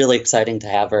was really exciting to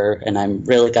have her, and I'm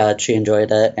really glad she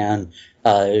enjoyed it. And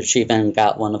she even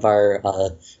got one of our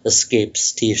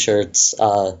Escapes T-shirts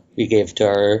we gave to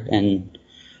her, and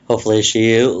hopefully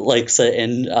she likes it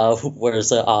and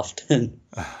wears it often.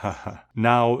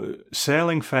 Now,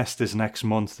 Sailing Fest is next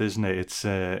month, isn't it?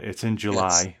 It's in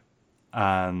July. Yes.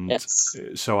 And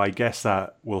so I guess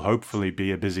that will hopefully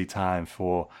be a busy time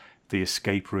for the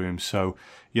escape room. So,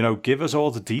 give us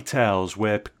all the details.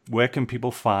 Where can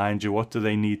people find you? What do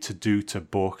they need to do to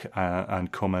book and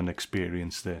come and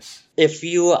experience this? If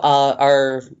you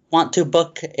want to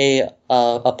book a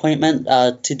appointment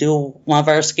to do one of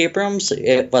our escape rooms,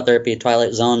 whether it be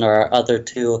Twilight Zone or our other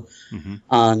two,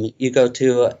 you go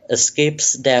to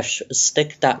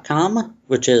escapes-stick.com,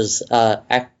 which is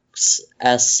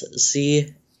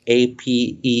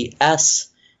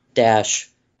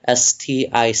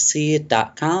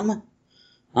XSCAPES-STIC.com.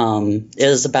 It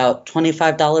is about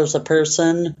 $25 a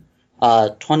person,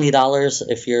 $20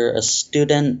 if you're a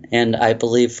student, and I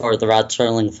believe for the Rod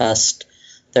Serling Fest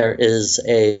there is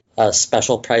a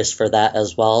special price for that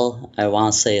as well. I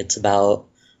want to say it's about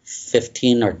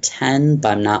 15 or 10,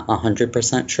 but I'm not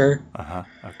 100% sure.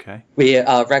 Okay. We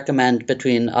recommend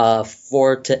between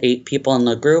 4 to 8 people in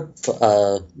the group,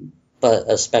 but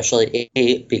especially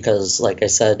 8 because, like I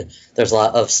said, there's a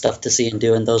lot of stuff to see and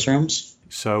do in those rooms.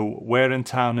 So where in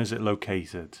town is it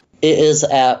located? It is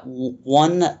at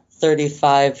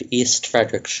 135 East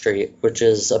Frederick Street, which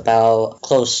is about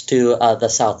close to the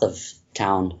south of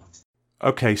town.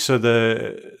 Okay, so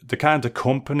the kind of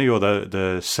company or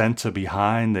the center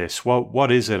behind this,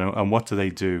 what is it and what do they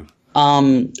do?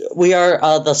 We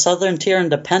are the Southern Tier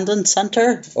Independence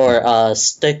Center, or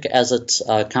STIC as it's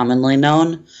commonly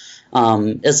known,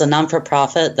 is a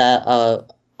non-for-profit that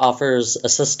offers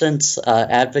assistance,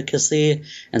 advocacy,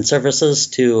 and services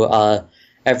to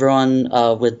everyone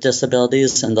with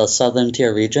disabilities in the Southern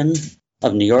Tier region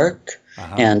of New York.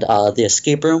 And the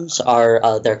escape rooms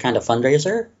are their kind of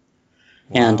fundraiser.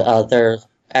 Wow. And they're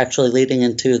actually leading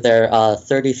into their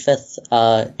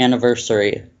 35th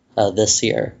anniversary this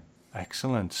year.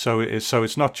 Excellent. So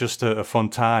it's not just a fun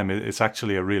time. It's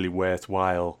actually a really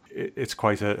worthwhile. It's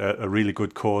quite a really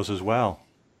good cause as well.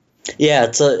 Yeah,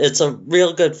 it's a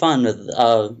real good fun with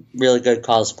a really good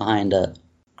cause behind it.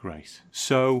 Great.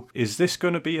 So is this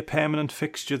going to be a permanent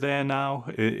fixture there now?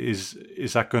 Is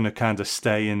that going to kind of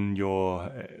stay in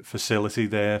your facility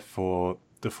there for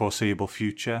the foreseeable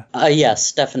future?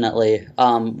 Yes, definitely.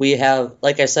 We have,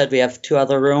 like I said, we have 2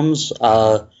 other rooms.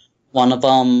 One of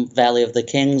them, Valley of the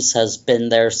Kings, has been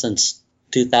there since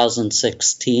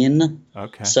 2016.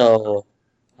 Okay. So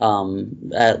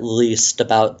at least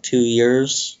about 2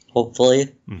 years,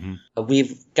 hopefully.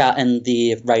 We've gotten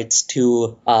the rights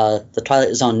to the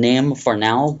Twilight Zone name for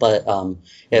now, but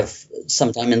if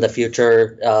sometime in the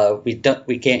future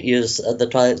we can't use the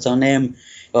Twilight Zone name,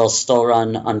 we'll still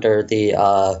run under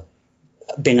the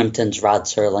Binghamton's Rod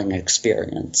Serling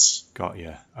Experience. Got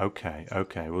you.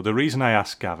 Okay. Well, the reason I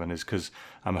asked, Gavin, is because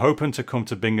I'm hoping to come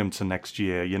to Binghamton next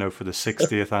year, for the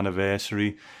 60th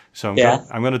anniversary. So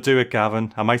I'm going to do it,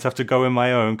 Gavin. I might have to go in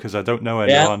my own because I don't know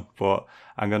anyone, but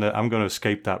I'm gonna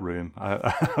escape that room.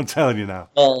 I'm telling you now.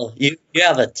 Well, you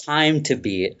have a time to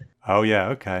beat. Oh yeah,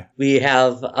 okay. We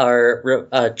have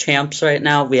our champs right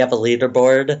now. We have a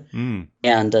leaderboard,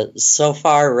 and so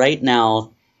far right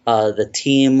now, the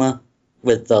team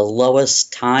with the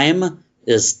lowest time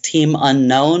is Team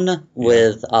Unknown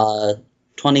with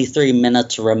 23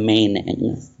 minutes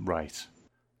remaining. Right.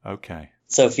 Okay.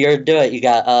 So if you're to do it, you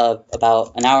got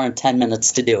about an hour and 10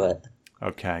 minutes to do it.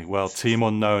 Okay. Well, Team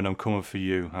Unknown, I'm coming for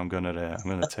you. I'm gonna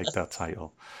take that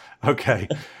title. Okay.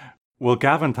 Well,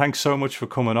 Gavin, thanks so much for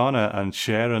coming on and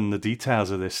sharing the details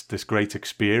of this great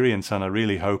experience. And I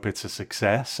really hope it's a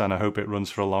success, and I hope it runs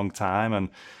for a long time. And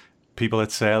people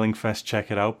at Sailing Fest,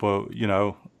 check it out. But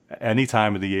any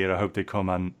time of the year, I hope they come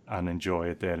and enjoy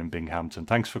it there in Binghamton.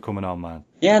 Thanks for coming on, man.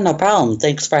 Yeah, no problem.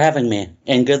 Thanks for having me,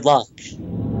 and good luck.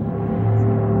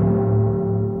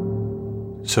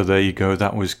 So there you go.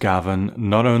 That was Gavin.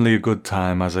 Not only a good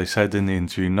time, as I said in the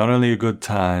interview, not only a good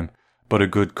time, but a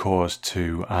good cause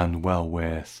too, and well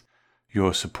worth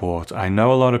your support. I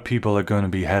know a lot of people are going to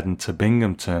be heading to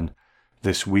Binghamton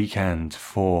this weekend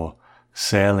for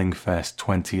Sailing Fest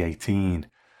 2018.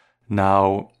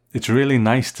 Now, it's really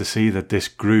nice to see that this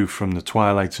grew from the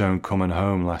Twilight Zone coming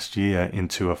home last year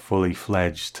into a fully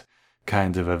fledged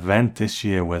kind of event this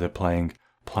year where they're playing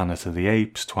Planet of the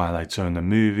Apes, Twilight Zone the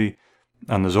movie,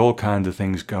 and there's all kinds of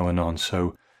things going on.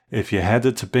 So if you're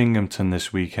headed to Binghamton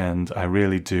this weekend, I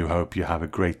really do hope you have a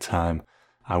great time.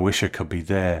 I wish I could be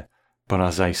there, but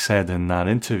as I said in that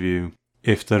interview,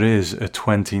 if there is a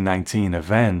 2019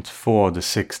 event for the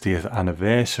 60th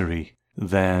anniversary,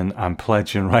 then I'm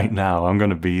pledging right now I'm going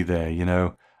to be there, you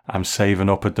know. I'm saving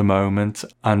up at the moment,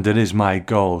 and it is my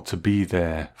goal to be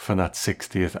there for that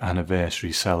 60th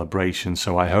anniversary celebration,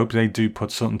 so I hope they do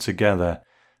put something together,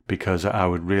 because I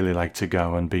would really like to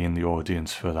go and be in the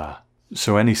audience for that.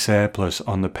 So any surplus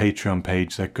on the Patreon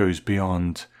page that goes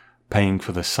beyond paying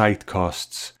for the site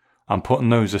costs, I'm putting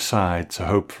those aside to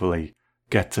hopefully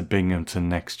get to Binghamton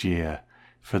next year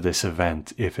for this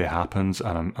event if it happens,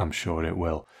 and I'm sure it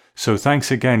will. So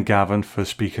thanks again, Gavin, for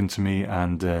speaking to me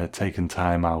and taking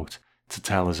time out to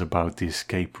tell us about the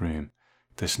escape room,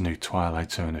 this new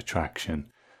Twilight Zone attraction.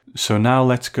 So now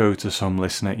let's go to some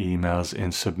listener emails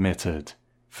in submitted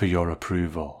for your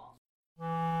approval.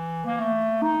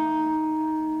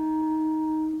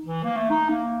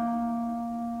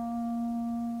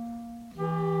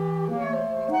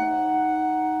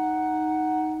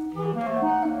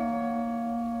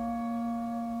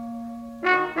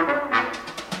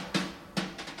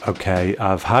 Okay,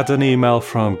 I've had an email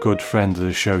from good friend of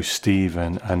the show,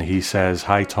 Stephen, and he says,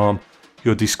 "Hi Tom,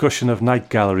 your discussion of Night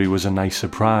Gallery was a nice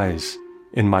surprise.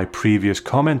 In my previous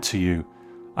comment to you,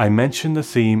 I mentioned the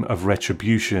theme of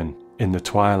retribution in the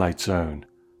Twilight Zone,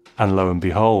 and lo and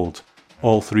behold,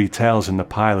 all three tales in the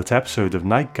pilot episode of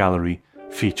Night Gallery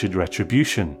featured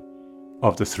retribution.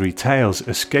 Of the three tales,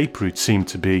 Escape Route seemed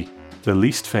to be the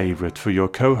least favourite for your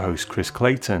co-host Chris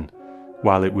Clayton,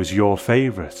 while it was your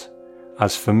favourite.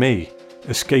 As for me,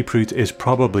 Escape Route is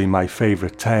probably my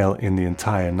favourite tale in the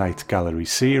entire Night Gallery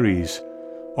series,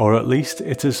 or at least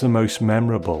it is the most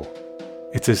memorable.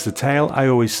 It is the tale I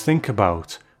always think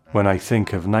about when I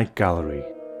think of Night Gallery.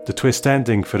 The twist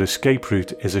ending for Escape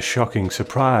Route is a shocking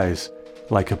surprise,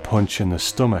 like a punch in the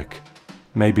stomach.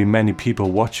 Maybe many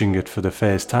people watching it for the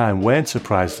first time weren't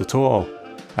surprised at all,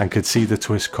 and could see the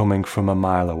twist coming from a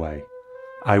mile away.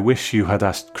 I wish you had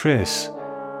asked Chris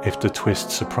if the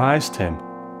twist surprised him,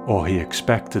 or he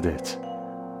expected it.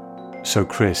 So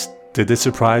Chris, did it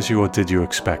surprise you or did you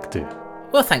expect it?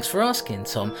 Well, thanks for asking,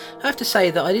 Tom. I have to say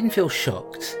that I didn't feel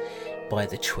shocked by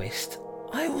the twist.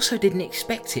 I also didn't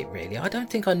expect it, really. I don't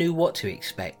think I knew what to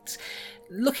expect.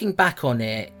 Looking back on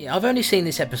it, I've only seen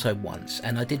this episode once,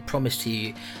 and I did promise to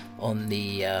you on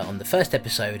the first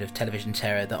episode of Television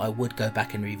Terror that I would go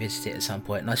back and revisit it at some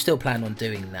point, and I still plan on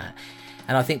doing that.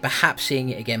 And I think perhaps seeing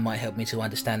it again might help me to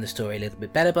understand the story a little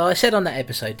bit better. But I said on that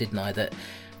episode, didn't I, that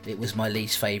it was my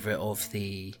least favourite of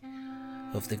the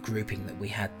grouping that we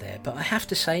had there. But I have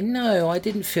to say, no, I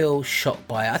didn't feel shocked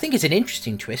by it. I think it's an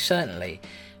interesting twist, certainly.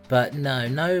 But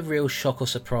no real shock or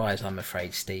surprise, I'm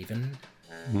afraid, Stephen.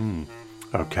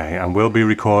 Okay, and we'll be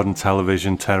recording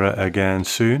Television Terror again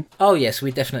soon? Oh yes,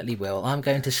 we definitely will. I'm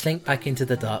going to slink back into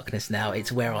the darkness now.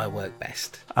 It's where I work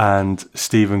best. And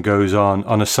Stephen goes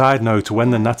on a side note,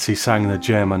 when the Nazis sang the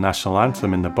German national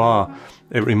anthem in the bar,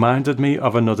 it reminded me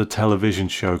of another television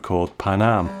show called Pan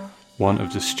Am. One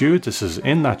of the stewardesses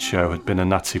in that show had been a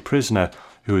Nazi prisoner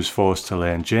who was forced to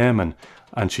learn German,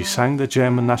 and she sang the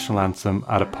German national anthem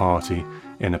at a party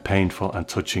in a painful and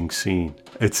touching scene.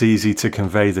 It's easy to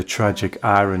convey the tragic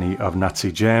irony of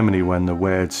Nazi Germany when the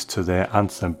words to their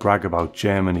anthem brag about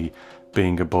Germany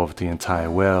being above the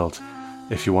entire world.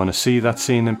 If you want to see that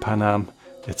scene in Pan Am,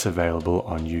 it's available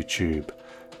on YouTube.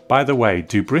 By the way,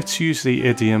 do Brits use the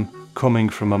idiom coming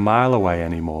from a mile away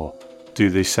anymore?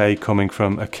 Do they say coming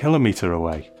from a kilometre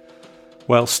away?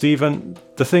 Well, Stephen,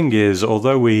 the thing is,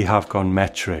 although we have gone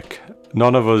metric,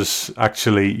 none of us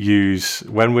actually use,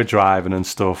 when we're driving and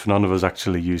stuff, none of us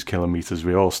actually use kilometres.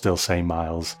 We all still say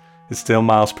miles. It's still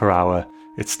miles per hour.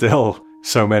 It's still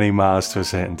so many miles to a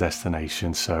certain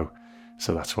destination. So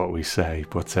that's what we say.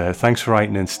 But thanks for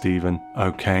writing in, Stephen.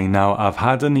 Okay, now I've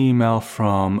had an email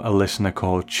from a listener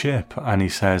called Chip, and he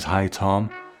says, "Hi Tom,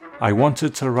 I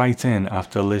wanted to write in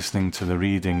after listening to the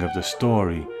reading of the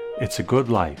story, It's a Good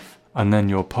Life, and then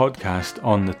your podcast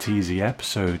on the TZ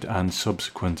episode and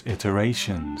subsequent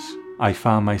iterations. I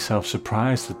found myself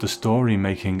surprised at the story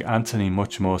making Anthony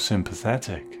much more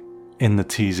sympathetic. In the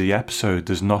TZ episode,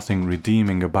 there's nothing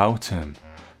redeeming about him.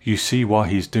 You see what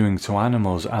he's doing to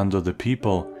animals and other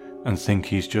people and think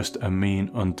he's just a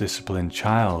mean, undisciplined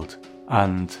child.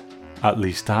 And, at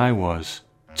least I was,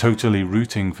 totally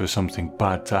rooting for something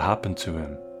bad to happen to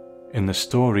him. In the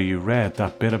story you read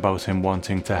that bit about him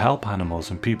wanting to help animals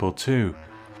and people too,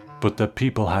 but that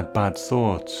people had bad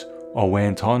thoughts or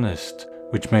weren't honest,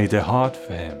 which made it hard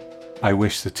for him. I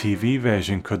wish the TV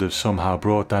version could have somehow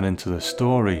brought that into the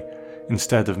story,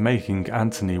 instead of making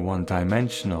Anthony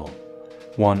one-dimensional.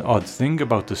 One odd thing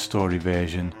about the story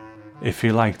version, if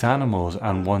he liked animals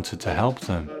and wanted to help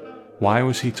them, why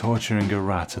was he torturing a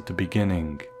rat at the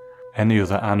beginning? Any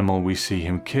other animal we see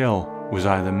him kill was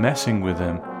either messing with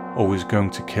him or was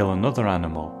going to kill another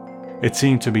animal. It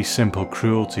seemed to be simple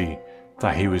cruelty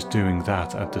that he was doing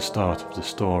that at the start of the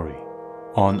story.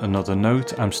 On another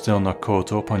note, I'm still not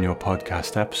caught up on your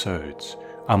podcast episodes.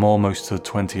 I'm almost to the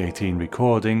 2018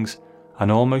 recordings and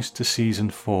almost to season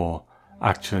 4,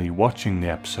 actually watching the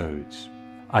episodes.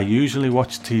 I usually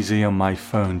watch TZ on my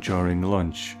phone during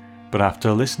lunch, but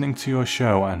after listening to your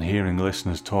show and hearing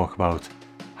listeners talk about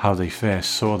how they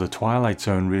first saw The Twilight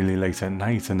Zone really late at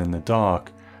night and in the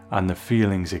dark, and the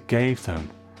feelings it gave them,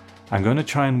 I'm going to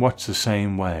try and watch the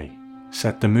same way.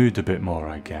 Set the mood a bit more,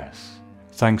 I guess.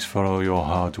 Thanks for all your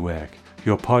hard work.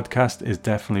 Your podcast is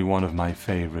definitely one of my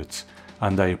favourites,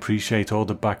 and I appreciate all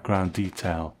the background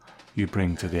detail you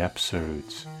bring to the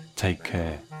episodes. Take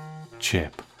care.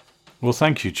 Chip. Well,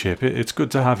 thank you, Chip. It's good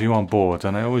to have you on board,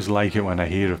 and I always like it when I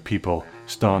hear of people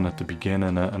starting at the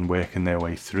beginning and working their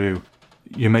way through.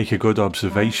 You make a good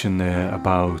observation there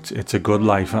about it's a good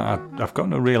life. I've got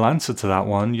no real answer to that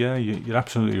one. Yeah, you're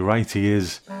absolutely right. He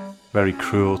is very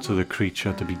cruel to the creature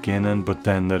at the beginning, but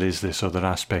then there is this other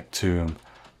aspect to him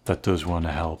that does want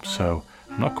to help. So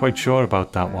I'm not quite sure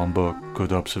about that one, but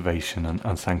good observation,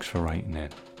 and thanks for writing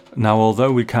it. Now,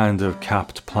 although we kind of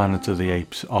capped Planet of the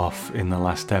Apes off in the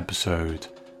last episode,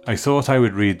 I thought I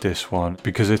would read this one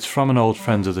because it's from an old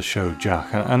friend of the show,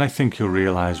 Jack, and I think you'll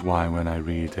realise why when I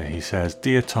read it. He says,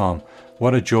 "Dear Tom,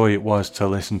 what a joy it was to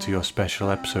listen to your special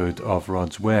episode of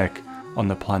Rod's work on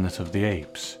the Planet of the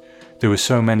Apes. There were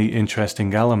so many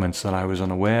interesting elements that I was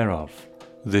unaware of.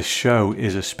 This show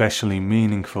is especially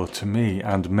meaningful to me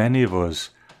and many of us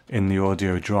in the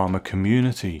audio drama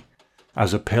community,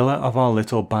 as a pillar of our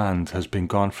little band has been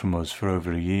gone from us for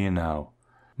over a year now.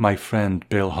 My friend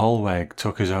Bill Holweg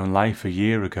took his own life a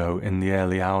year ago in the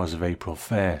early hours of April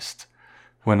 1st.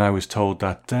 When I was told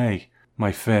that day,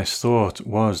 my first thought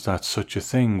was that such a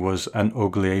thing was an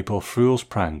ugly April Fool's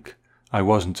prank. I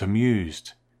wasn't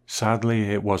amused.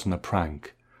 Sadly, it wasn't a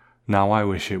prank. Now I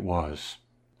wish it was."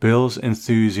 Bill's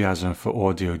enthusiasm for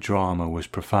audio drama was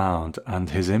profound, and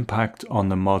his impact on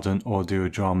the modern audio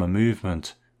drama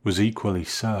movement was equally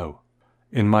so.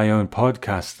 In my own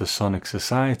podcast, The Sonic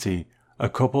Society, a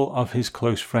couple of his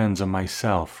close friends and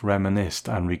myself reminisced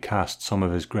and recast some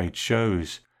of his great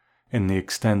shows in the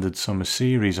extended summer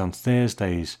series on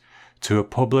Thursdays to a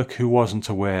public who wasn't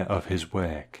aware of his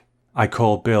work. I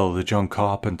call Bill the John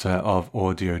Carpenter of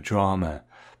audio drama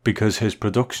because his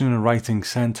production and writing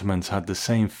sentiments had the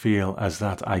same feel as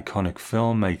that iconic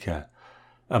filmmaker.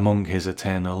 Among his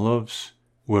eternal loves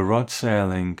were Rod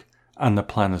Serling and the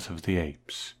Planet of the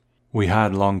Apes. We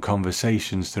had long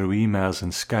conversations through emails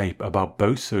and Skype about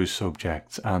both those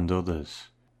subjects and others.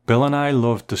 Bill and I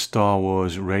loved the Star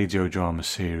Wars radio drama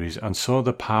series and saw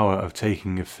the power of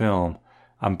taking a film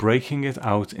and breaking it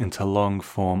out into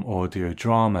long-form audio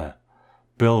drama.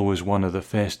 Bill was one of the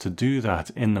first to do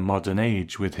that in the modern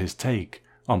age with his take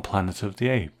on Planet of the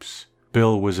Apes.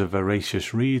 Bill was a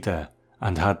voracious reader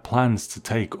and had plans to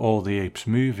take all the Apes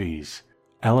movies,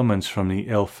 elements from the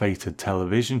ill-fated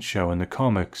television show and the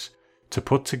comics, to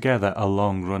put together a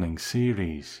long-running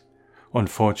series.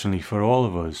 Unfortunately for all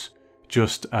of us,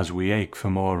 just as we ache for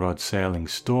more Rod Serling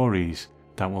stories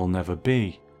that will never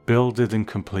be, Bill didn't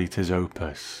complete his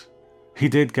opus. He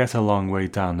did get a long way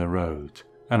down the road,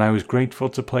 and I was grateful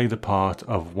to play the part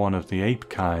of one of the ape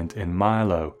kind in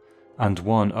Milo and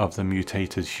one of the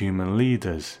mutated human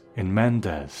leaders in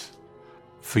Mendez.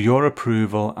 For your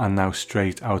approval, and now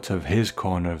straight out of his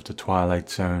corner of the Twilight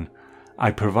Zone, I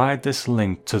provide this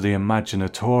link to the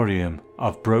Imaginatorium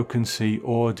of Broken Sea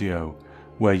Audio,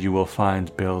 where you will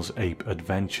find Bill's ape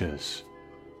adventures.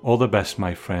 All the best,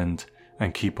 my friend,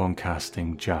 and keep on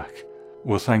casting, Jack.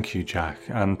 Well, thank you, Jack,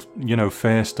 and,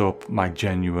 first up, my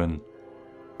genuine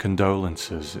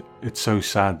condolences. It's so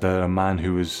sad that a man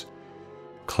who was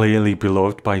clearly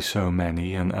beloved by so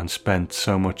many and spent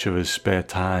so much of his spare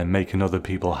time making other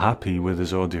people happy with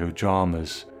his audio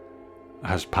dramas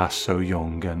has passed so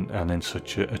young and in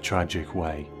such a tragic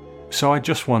way. So I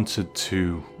just wanted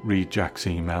to read Jack's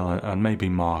email and maybe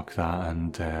mark that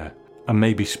and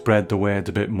maybe spread the word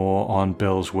a bit more on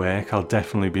Bill's work. I'll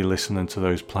definitely be listening to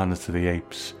those Planet of the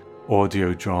Apes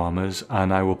audio dramas,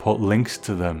 and I will put links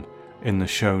to them in the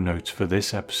show notes for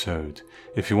this episode.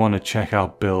 If you want to check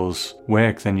out Bill's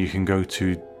work, then you can go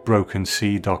to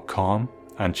brokensea.com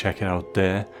and check it out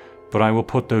there. but I will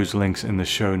put those links in the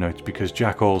show notes because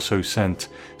Jack also sent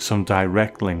some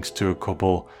direct links to a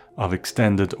couple of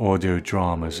extended audio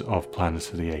dramas of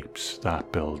Planet of the Apes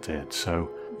that Bill did.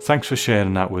 So thanks for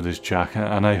sharing that with us, Jack,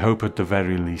 and I hope at the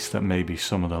very least that maybe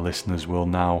some of the listeners will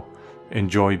now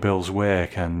enjoy Bill's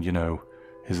work and, you know,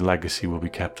 his legacy will be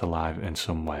kept alive in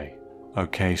some way.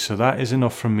 Okay, so that is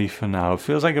enough from me for now. It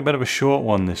feels like a bit of a short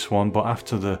one, this one, but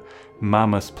after the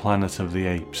mammoth Planet of the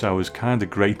Apes, I was kind of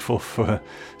grateful for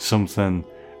something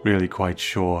really quite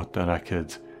short that I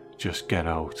could just get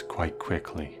out quite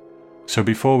quickly. So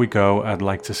before we go, I'd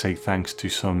like to say thanks to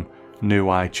some new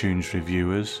iTunes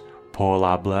reviewers, Paul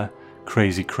Abler,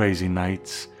 Crazy Crazy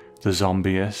Nights, The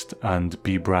Zombieist, and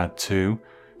B-Brad2.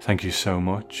 Thank you so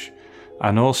much.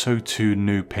 And also to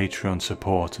new Patreon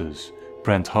supporters,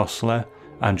 Brent Hostler,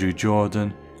 Andrew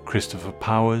Jordan, Christopher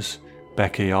Powers,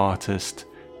 Becky Artist,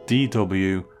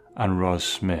 DW, and Roz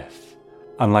Smith.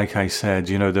 And like I said,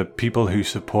 you know, the people who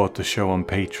support the show on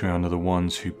Patreon are the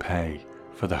ones who pay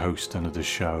for the hosting of the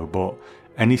show, but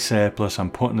any surplus I'm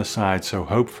putting aside, so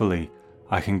hopefully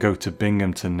I can go to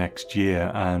Binghamton next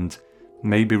year and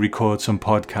maybe record some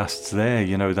podcasts there.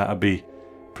 You know, that'd be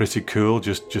pretty cool,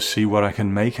 just see what I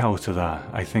can make out of that.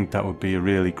 I think that would be a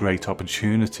really great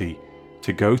opportunity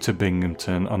to go to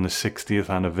Binghamton on the 60th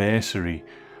anniversary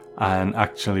and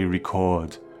actually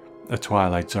record a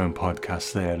Twilight Zone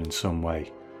podcast there in some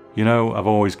way. You know, I've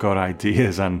always got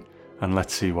ideas and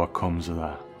let's see what comes of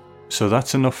that. So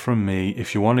that's enough from me.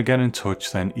 If you want to get in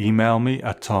touch, then email me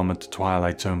at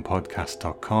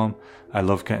tom@twilightzonepodcast.com. I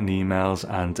love getting emails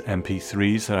and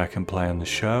MP3s that I can play on the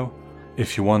show.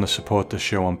 If you want to support the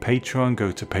show on Patreon,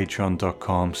 go to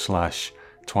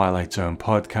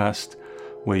patreon.com/twilightzonepodcast,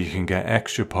 where you can get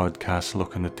extra podcasts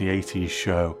looking at the 80s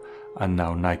show and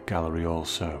now Night Gallery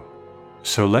also.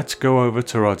 So let's go over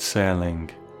to Rod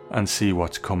Serling and see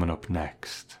what's coming up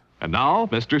next. And now,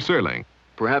 Mr. Serling.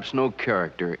 Perhaps no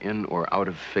character in or out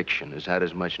of fiction has had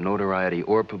as much notoriety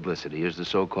or publicity as the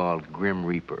so-called Grim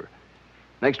Reaper.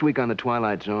 Next week on The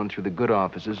Twilight Zone, through the good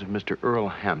offices of Mr. Earl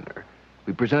Hamner,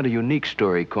 we present a unique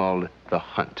story called The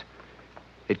Hunt.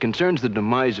 It concerns the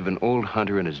demise of an old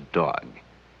hunter and his dog.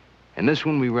 And this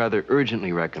one we rather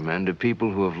urgently recommend to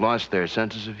people who have lost their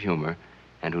senses of humor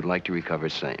and who'd like to recover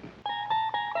sane.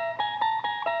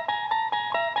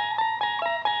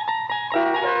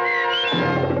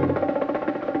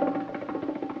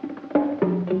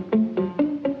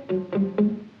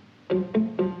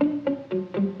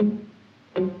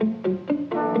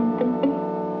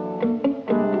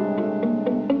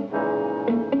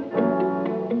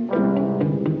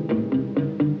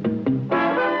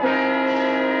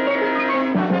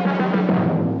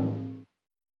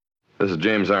 This is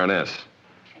James Arness.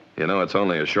 You know, it's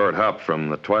only a short hop from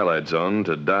the Twilight Zone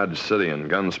to Dodge City and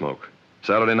Gunsmoke.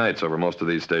 Saturday nights over most of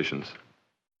these stations.